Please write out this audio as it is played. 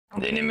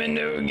Didn't even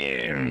know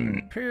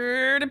again.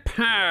 PewDiePie.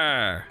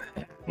 How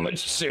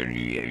much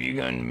surgery have you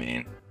gone,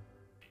 man?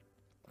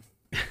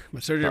 My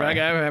surgery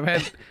I've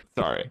had.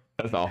 Sorry,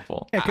 that's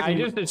awful. Yeah, I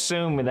just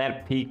assume with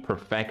that peak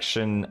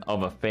perfection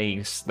of a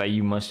face that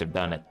you must have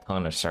done a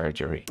ton of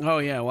surgery. Oh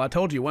yeah, well I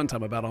told you one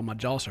time about all my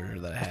jaw surgery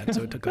that I had,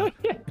 so it took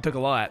a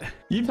lot.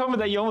 You told me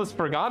that you almost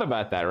forgot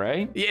about that,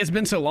 right? Yeah, it's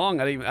been so long.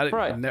 I didn't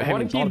Right.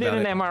 What if you did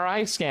an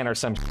MRI scan or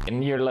something,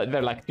 and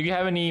they're like, "Do you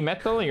have any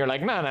metal?" And you're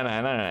like, "No,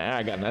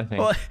 I got nothing."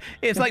 Well,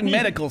 it's like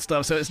medical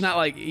stuff, so it's not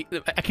like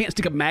I can't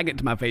stick a magnet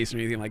to my face or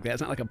anything like that.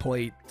 It's not like a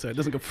plate, so it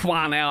doesn't go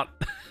flying out.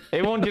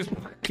 It won't just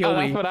Kill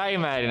me. That's what I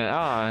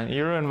imagine.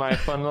 You ruined my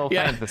fun little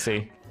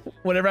fantasy.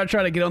 Whenever I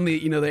try to get on the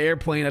the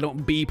airplane, I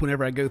don't beep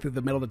whenever I go through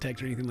the metal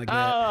detector or anything like that.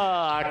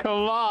 Ah,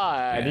 come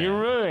on! You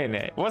ruined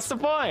it. What's the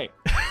point?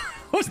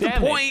 What's the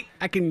point?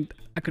 I can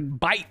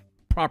bite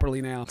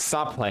properly now.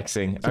 Stop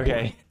flexing.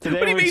 Okay. Today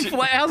What do you mean?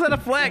 How's that a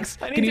flex?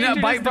 Can you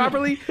not bite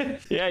properly?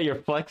 Yeah, you're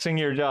flexing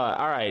your jaw.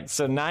 All right.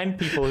 So 9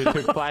 people who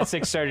took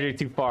plastic surgery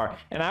too far,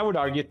 and I would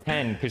argue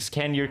 10, because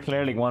Ken, you're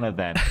clearly one of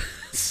them.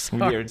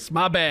 Sorry, it's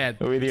my bad.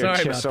 With your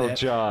Sorry chiseled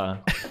jaw,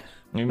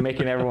 you're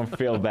making everyone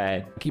feel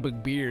bad. Keep a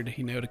beard,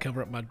 to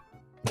cover up my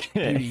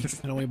beauty.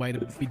 I don't want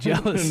anybody to be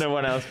jealous. No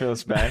one else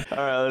feels bad. All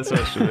right, let's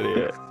watch the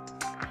video.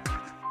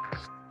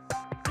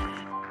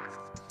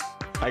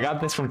 I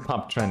got this from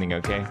Top Trending,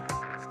 okay?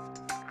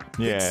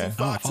 Yeah. Pixie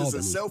Fox is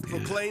a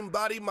self-proclaimed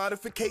body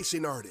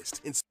modification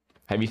artist.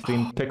 Have you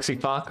seen Pixie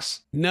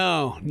Fox?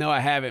 No, I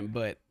haven't,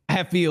 but I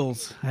have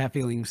feelings.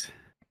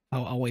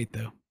 I'll wait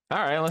though. All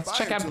right, let's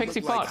check out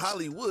Pixie Fox. Like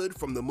Hollywood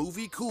from the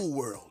movie Cool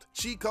World.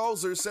 She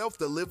calls herself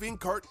the living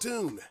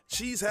cartoon.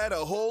 She's had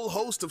a whole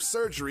host of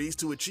surgeries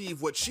to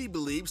achieve what she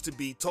believes to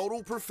be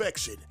total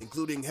perfection,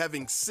 including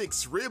having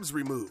 6 ribs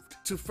removed.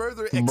 To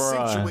further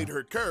accentuate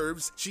her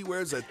curves, she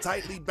wears a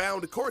tightly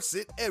bound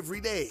corset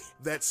every day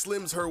that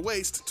slims her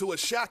waist to a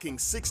shocking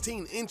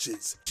 16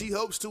 inches. She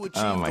hopes to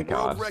achieve the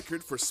world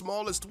record for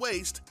smallest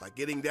waist by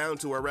getting down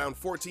to around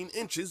 14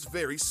 inches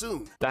very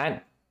soon.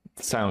 That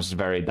sounds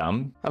very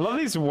dumb. I love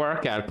these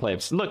workout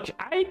clips. Look,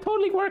 I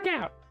totally work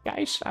out.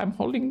 Guys, I'm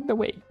holding the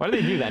weight. Why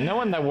do they do that? No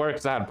one that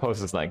works out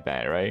poses like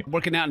that, right?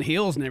 Working out in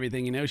heels and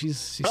everything, she's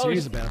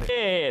serious about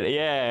it.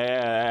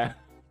 Yeah.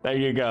 There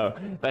you go.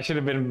 That should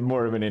have been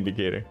more of an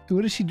indicator.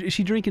 What is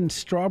she drinking?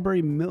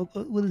 Strawberry milk?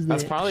 What is that?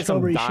 That's probably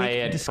some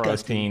diet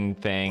protein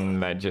thing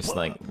that just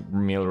like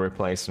meal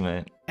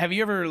replacement. Have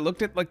you ever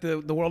looked at like the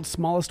world's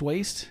smallest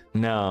waist?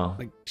 No.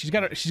 Like she's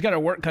got her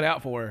work cut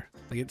out for her.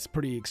 Like it's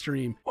pretty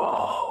extreme.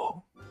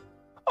 Whoa.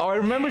 Oh, I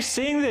remember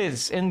seeing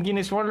this in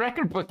Guinness World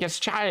Record book as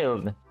a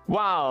child.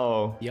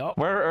 Wow. Yup.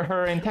 Where are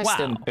her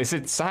intestines? Wow. Is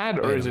it sad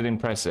or is it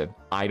impressive?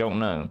 I don't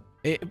know.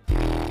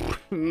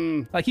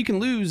 Like you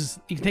can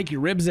take your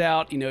ribs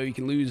out, you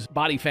can lose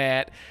body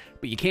fat,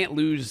 but you can't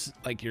lose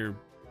like your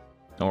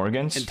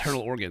organs,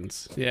 internal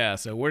organs. Yeah.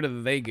 So where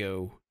do they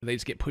go? Do they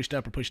just get pushed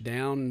up or pushed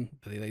down?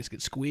 Do they just get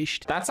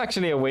squished? That's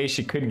actually a way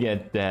she could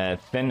get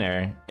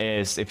thinner,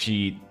 is if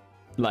she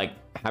like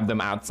have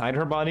them outside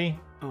her body.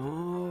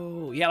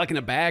 Oh, yeah, like in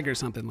a bag or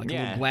something, like a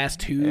little glass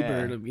tube,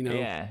 or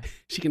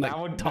she can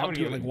like talk to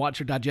you, like watch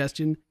her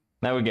digestion.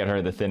 That would get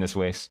her the thinnest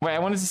waist. Wait, I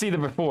wanted to see the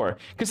before,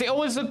 because they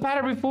always look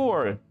better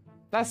before.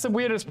 That's the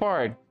weirdest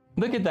part.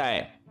 Look at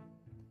that.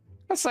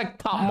 That's like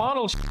top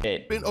model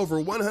shit. Spent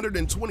over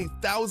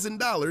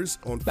 $120,000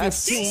 on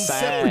 15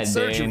 separate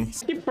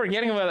surgeries.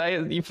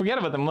 You forget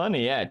about the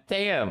money. Yeah,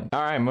 damn.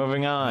 All right,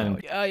 moving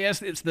on.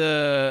 Yes, it's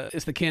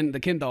the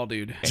Ken doll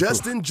dude.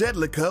 Justin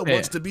Jedlicka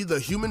wants to be the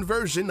human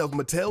version of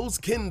Mattel's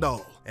Ken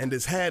doll, and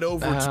has had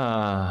over.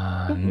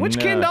 Which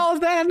Ken doll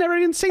is that? I've never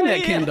even seen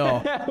that Ken doll.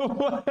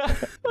 What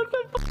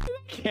the fuck is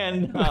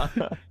Ken doll?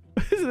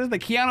 This is the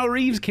Keanu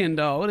Reeves Ken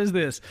doll. What is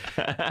this?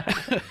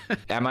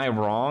 Am I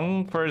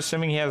wrong for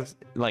assuming he has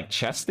like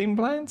chest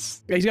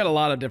implants? Yeah, he's got a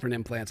lot of different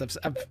implants.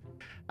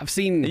 I've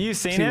seen. You've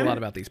seen a lot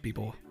about these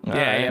people.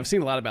 Yeah, I've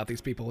seen a lot about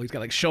these people. He's got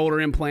like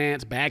shoulder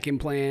implants, back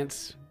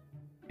implants.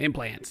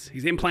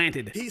 He's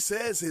implanted. He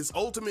says his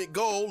ultimate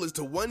goal is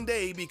to one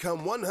day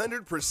become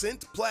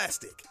 100%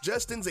 plastic.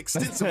 Justin's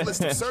extensive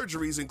list of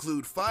surgeries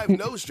include 5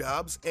 nose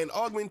jobs and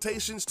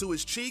augmentations to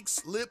his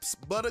cheeks, lips,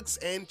 buttocks,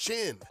 and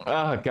chin.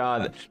 Oh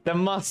god, the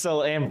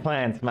muscle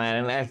implants,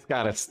 man, that's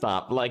gotta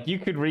stop. Like, you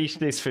could reach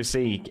this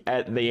physique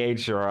at the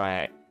age you're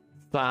at.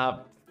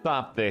 Stop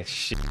this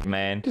shit,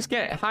 man. Just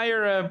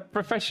hire a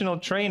professional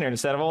trainer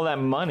instead of all that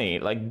money.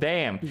 Like,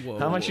 damn.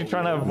 How much you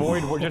trying to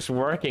avoid just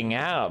working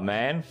out,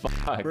 man?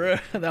 Fuck.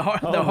 Bruh, the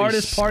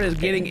hardest part is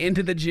getting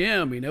into the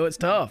gym. It's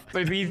tough. So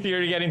it's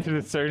easier to get into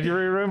the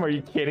surgery room? Are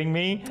you kidding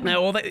me?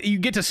 No, well, you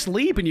get to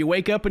sleep and you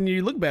wake up and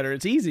you look better.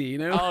 It's easy,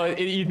 Oh,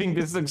 you think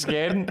this looks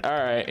good? All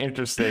right,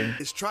 interesting.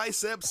 His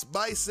triceps,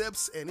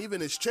 biceps, and even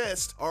his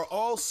chest are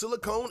all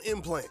silicone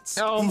implants.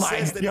 Oh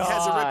my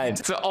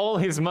god. So all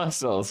his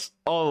muscles,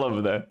 all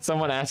of them.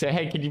 Someone asked him,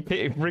 hey, can you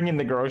bring in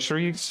the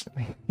groceries?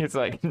 He's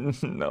like,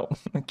 no,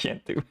 I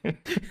can't do it.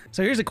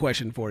 So here's a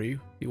question for you.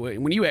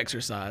 When you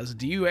exercise,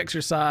 do you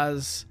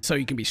exercise so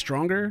you can be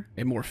stronger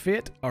and more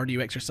fit, or do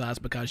you exercise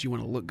because you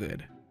want to look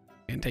good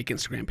and take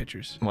Instagram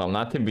pictures. Well,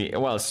 not to be,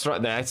 well,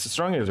 that's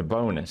strong as a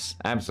bonus.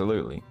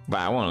 Absolutely. But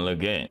I want to look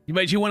good.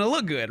 But you want to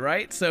look good,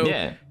 right? So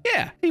Yeah.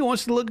 yeah, he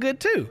wants to look good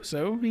too.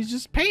 So he's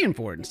just paying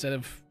for it instead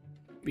of,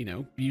 you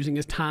know, using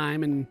his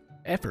time and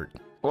effort.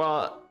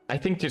 Well, I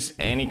think just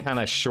any kind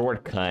of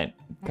shortcut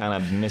kind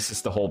of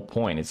misses the whole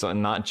point. It's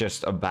not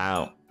just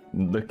about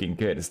looking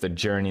good. It's the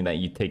journey that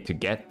you take to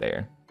get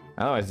there.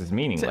 Otherwise, it's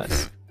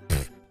meaningless.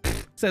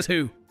 Says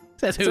who?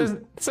 Says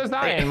who? Says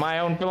I and my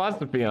own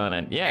philosophy on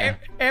it. Yeah.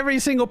 Every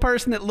single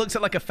person that looks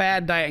at like a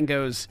fad diet and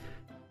goes,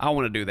 I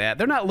want to do that.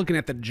 They're not looking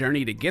at the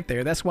journey to get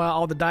there. That's why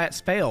all the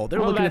diets fail.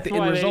 They're looking at the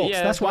end results.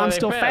 That's why I'm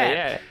still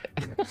fat.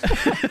 Yeah.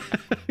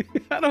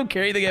 I don't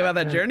care anything about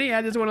that journey.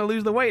 I just want to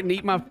lose the weight and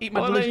eat my Well, then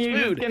delicious you're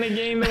food. just gonna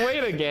gain the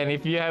weight again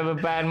if you have a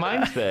bad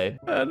mindset.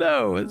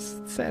 No, it's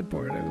the sad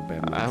part. I have a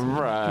bad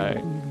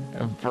mindset.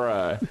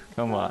 Bruh,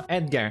 come on.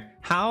 Edgar,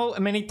 how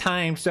many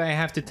times do I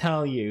have to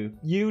tell you?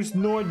 Use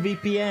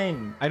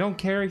NordVPN. I don't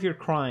care if you're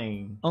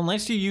crying.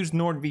 Unless you use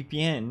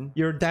NordVPN,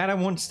 your data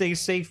won't stay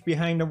safe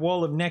behind a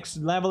wall of next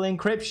level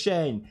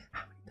encryption.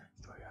 How many times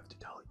do I have to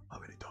tell you? How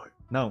many times?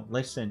 No,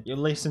 listen. You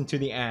listen to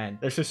the ad.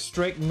 There's a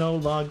strict no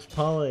logs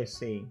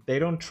policy. They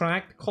don't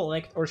track,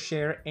 collect, or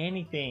share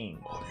anything.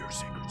 All your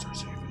secrets are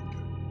safe,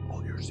 Edgar.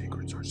 All your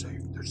secrets are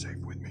safe. They're safe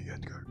with me,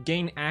 Edgar.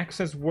 Gain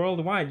access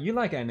worldwide. You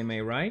like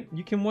anime, right?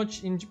 You can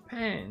watch in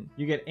Japan.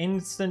 You get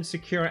instant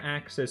secure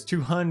access to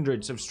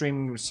hundreds of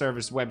streaming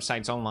service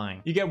websites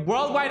online. You get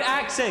worldwide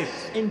access.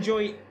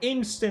 Enjoy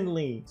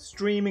instantly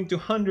streaming to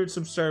hundreds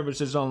of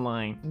services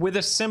online. With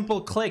a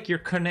simple click, you're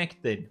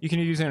connected. You can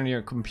use it on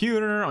your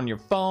computer, on your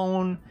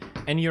phone,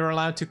 and you're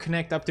allowed to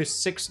connect up to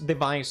 6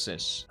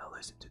 devices. Now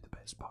listen to the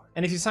best part.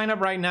 And if you sign up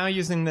right now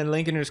using the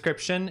link in the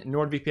description,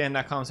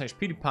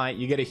 nordvpn.com/pewdiepie,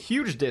 you get a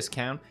huge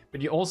discount,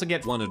 but you also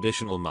get 1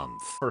 additional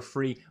month for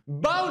free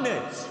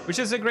bonus, which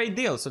is a great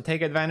deal. So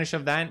take advantage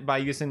of that by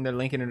using the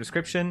link in the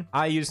description.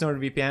 I use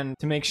NordVPN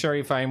to make sure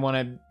if I want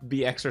to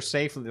be extra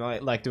safe,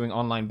 like doing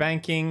online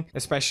banking,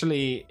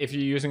 especially if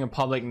you're using a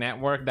public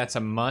network, that's a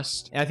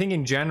must. And I think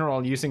in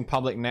general, using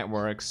public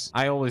networks,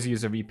 I always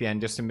use a VPN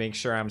just to make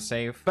sure I'm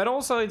safe. But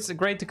also it's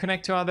great to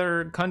connect to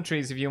other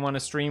countries if you want to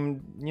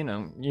stream, you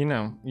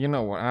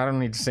know what, I don't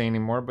need to say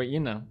anymore, but you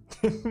know.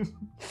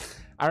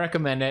 I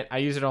recommend it. I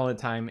use it all the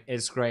time.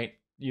 It's great.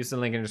 Use the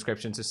link in the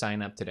description to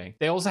sign up today.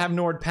 They also have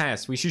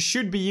NordPass, which you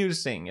should be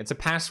using. It's a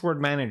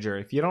password manager.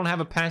 If you don't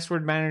have a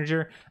password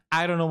manager,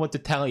 I don't know what to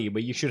tell you,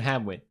 but you should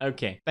have it.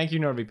 Okay, thank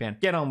you,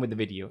 NordVPN. Get on with the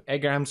video.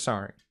 Edgar, I'm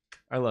sorry.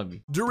 I love you.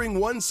 During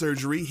one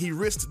surgery, he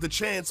risked the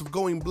chance of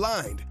going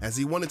blind as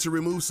he wanted to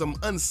remove some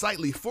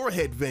unsightly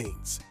forehead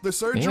veins. The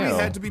surgery Ew.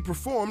 had to be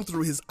performed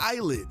through his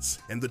eyelids,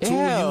 and the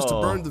tool used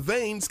to burn the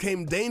veins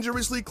came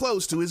dangerously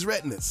close to his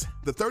retinas.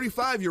 The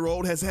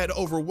 35-year-old has had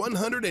over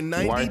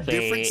 190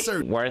 different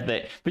surgeries. Worth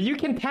it. But you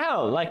can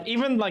tell, like,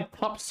 even like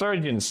top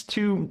surgeons,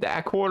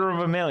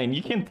 $250,000,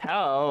 you can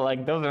tell,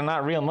 like, those are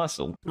not real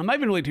muscle. I'm not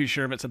even really too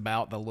sure if it's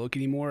about the look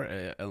anymore,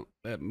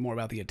 more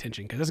about the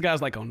attention. Because this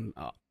guy's like on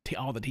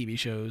all the TV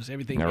shows,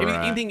 everything.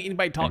 Anything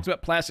anybody talks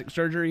about plastic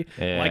surgery,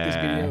 like this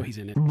video, he's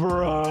in it.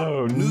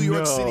 Bro, New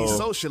York City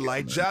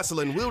socialite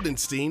Jocelyn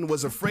Wildenstein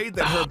was afraid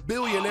that her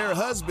billionaire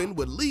husband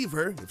would leave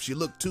her if she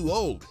looked too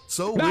old.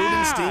 So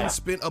Wildenstein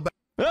spent about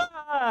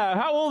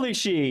how old is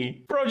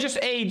she? Bro, just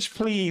age,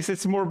 please.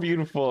 It's more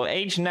beautiful.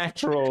 Age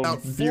natural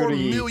 $4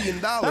 beauty.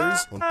 million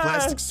on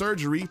plastic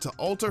surgery to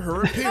alter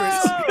her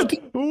appearance.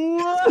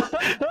 Whoa!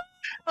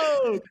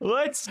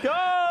 Let's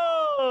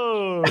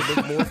go!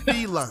 But more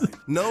feline,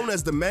 known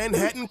as the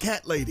Manhattan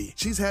Cat Lady.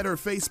 She's had her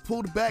face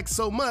pulled back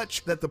so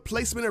much that the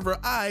placement of her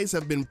eyes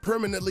have been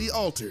permanently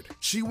altered.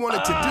 She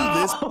wanted to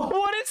do this.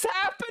 What is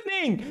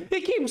happening?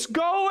 It keeps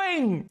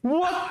going.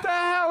 What the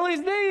hell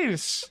is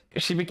this?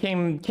 She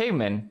became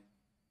caveman.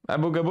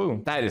 Abu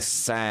Gaboo. That is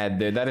sad,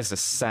 dude. That is a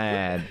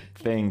sad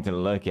thing to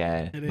look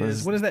at. It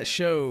is. What is that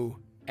show?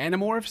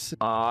 Animorphs?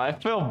 Oh, I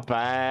feel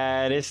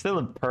bad. It's still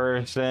a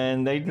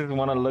person. They just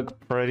want to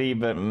look pretty,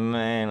 but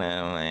man,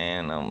 oh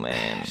man, oh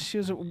man. She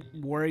was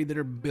worried that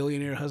her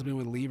billionaire husband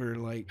would leave her.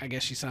 Like, I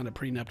guess she signed a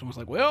prenup and was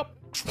like, well,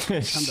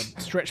 time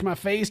to stretch my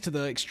face to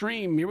the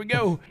extreme. Here we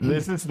go.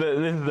 This is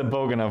the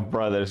Boganoff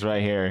brothers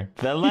right here.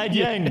 The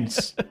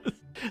legends.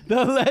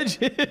 The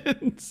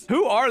legends.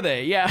 Who are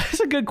they? Yeah, that's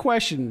a good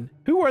question.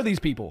 Who are these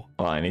people?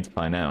 Well, I need to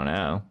find out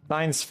now.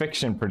 Science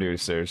fiction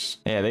producers.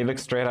 Yeah, they look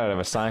straight out of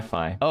a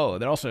sci-fi. Oh,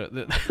 they're also...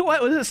 What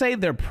does it say?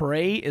 Their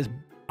prey is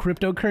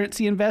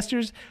cryptocurrency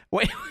investors?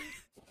 Wait...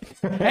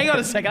 Hang on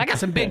a second. I got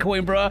some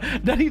Bitcoin, bro.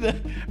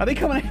 Are they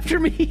coming after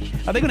me?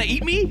 Are they gonna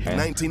eat me? In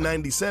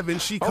 1997,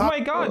 she Oh caught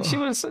my God, she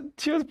was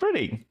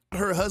pretty.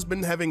 her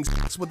husband having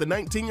sex with a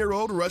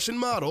 19-year-old Russian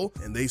model,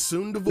 and they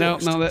soon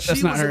divorced. No, that's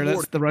She not was her. That's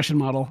awarded the Russian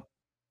model.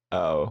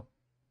 Oh.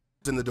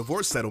 in the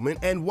divorce settlement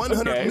and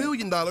 $100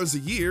 million a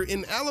year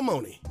in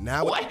alimony.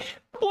 Now What?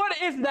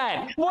 What is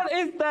that? What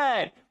is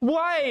that?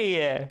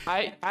 Why?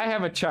 I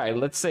have a child.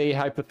 Let's say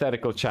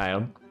hypothetical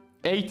child.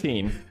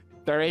 18.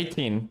 They're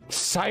 18.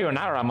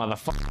 Sayonara,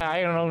 motherfucker.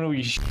 I don't know who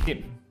you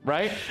shit,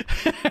 right?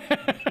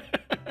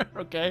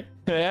 Okay.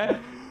 Yeah.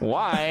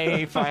 Why,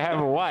 if I have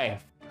a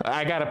wife,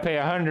 I gotta pay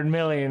 $100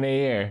 million a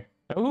year?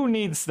 Who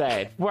needs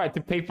that? What,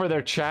 to pay for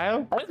their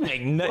child?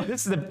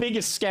 This is the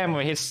biggest scam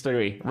of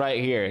history right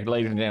here,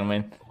 ladies and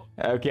gentlemen.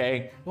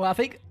 Okay. Well, I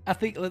think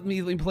let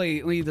me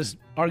just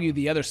argue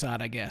the other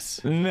side, I guess.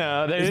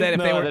 No, there's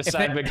no other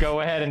side, but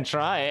go ahead and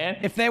try it.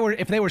 If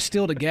they were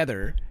still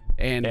together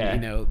and you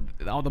know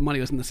all the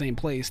money was in the same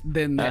place,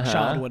 then that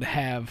child would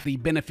have the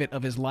benefit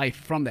of his life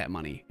from that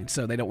money, and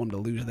so they don't want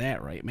him to lose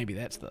that, right? Maybe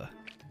that's the.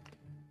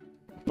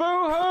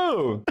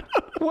 Boo-hoo!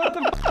 What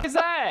the f is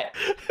that?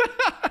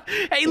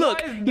 Hey,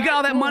 look, you got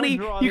all that money,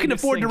 you can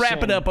afford to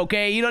wrap it up,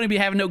 okay? You don't need to be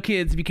having no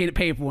kids if you can't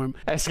pay for them.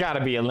 There's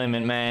gotta be a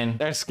limit, man.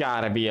 There's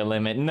gotta be a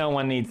limit. No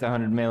one needs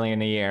 $100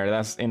 million a year.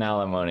 That's in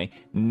alimony.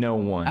 No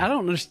one. I don't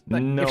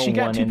understand. Like, if she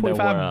got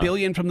 $2.5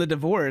 billion from the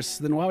divorce,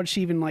 then why would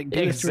she even like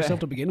do this to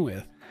herself to begin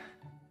with?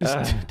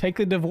 Just take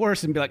the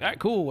divorce and be like, all right,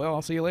 cool, well,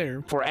 I'll see you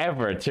later.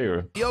 Forever,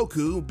 too.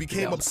 Yoku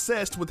became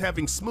obsessed with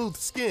having smooth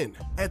skin.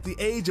 At the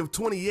age of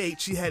 28,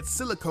 she had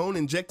silicone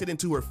injected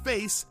into her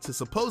face to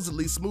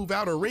supposedly smooth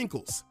out her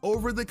wrinkles.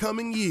 Over the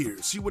coming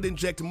years, she would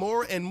inject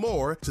more and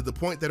more to the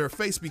point that her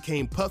face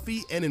became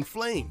puffy and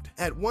inflamed.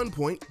 At one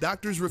point,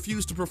 doctors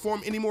refused to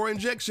perform any more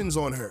injections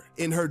on her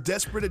in her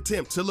desperate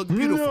attempt to look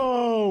beautiful.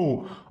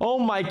 No! Oh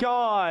my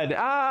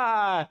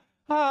god!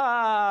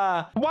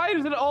 Why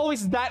is it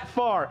always that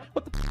far?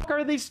 What the fuck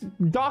are these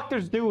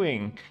doctors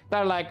doing?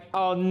 They're like,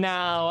 oh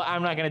no,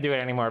 I'm not gonna do it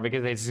anymore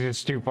because it's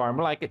just too far. I'm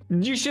like,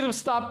 you should have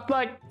stopped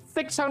like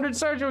 600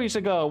 surgeries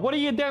ago. What are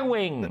you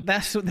doing?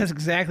 That's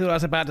exactly what I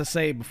was about to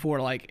say before.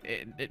 Like,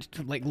 it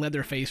like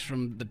Leatherface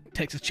from the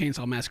Texas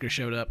Chainsaw Massacre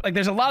showed up. Like,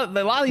 there's a lot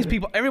of these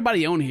people.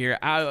 Everybody on here,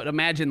 I would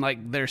imagine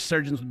like their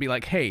surgeons would be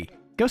like, hey,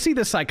 go see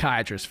the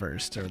psychiatrist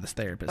first or the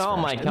therapist first,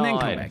 my god, and then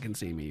come back and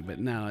see me. But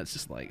no, it's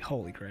just like,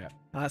 holy crap.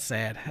 That's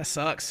sad. That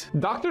sucks.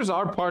 Doctors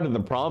are part of the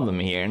problem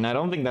here, and I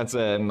don't think that's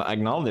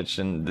acknowledged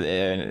in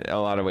a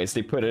lot of ways.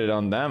 They put it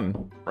on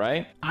them,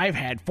 right? I've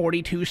had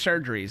 42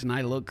 surgeries, and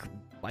I look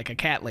like a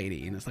cat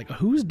lady, and it's like,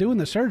 who's doing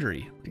the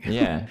surgery?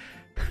 Yeah.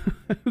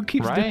 Who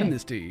keeps doing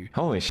this to you?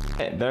 Holy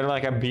shit. They're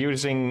like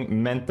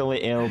abusing mentally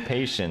ill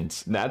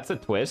patients. That's a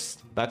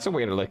twist. That's a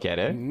way to look at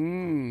it.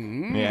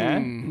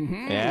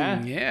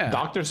 Yeah.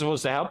 Doctors are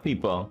supposed to help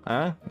people,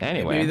 huh?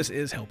 Anyway. Maybe this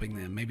is helping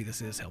them.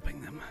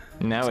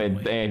 No, I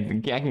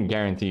can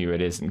guarantee you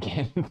it isn't.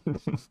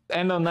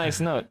 And on a nice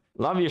note,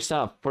 love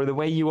yourself for the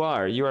way you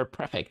are. You are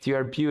perfect. You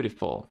are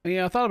beautiful.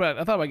 Yeah, I thought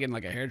about getting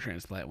like a hair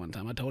transplant one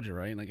time. I told you,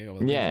 right? Like I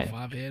got a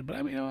 5 head, but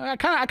I mean, I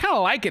kind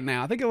of like it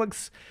now. I think it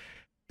looks.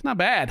 It's not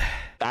bad.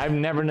 I've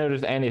never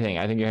noticed anything.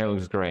 I think your hair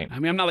looks great. I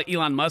mean, I'm not like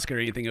Elon Musk or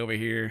anything over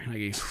here.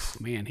 Like,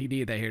 man, he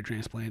did that hair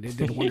transplant. It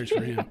did wonders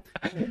for him.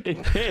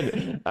 It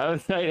did. I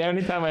was like,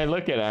 anytime I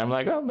look at it, I'm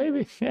like, oh,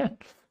 maybe, yeah.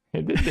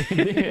 It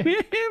did.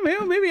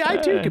 Maybe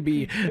I too could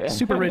be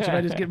super rich if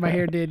I just get my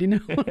hair did, you know?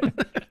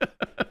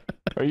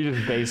 Or you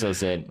just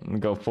Bezos it and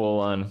go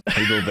full on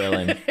legal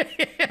villain.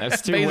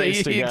 That's two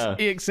ways to go.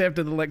 He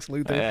accepted the Lex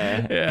Luthor.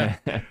 Yeah.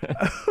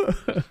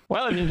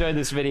 Well, if you enjoyed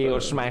this video,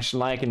 smash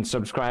like and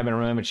subscribe. And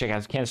remember, check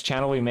out Ken's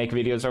channel. We make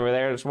videos over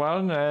there as well.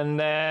 And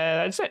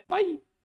that's it. Bye.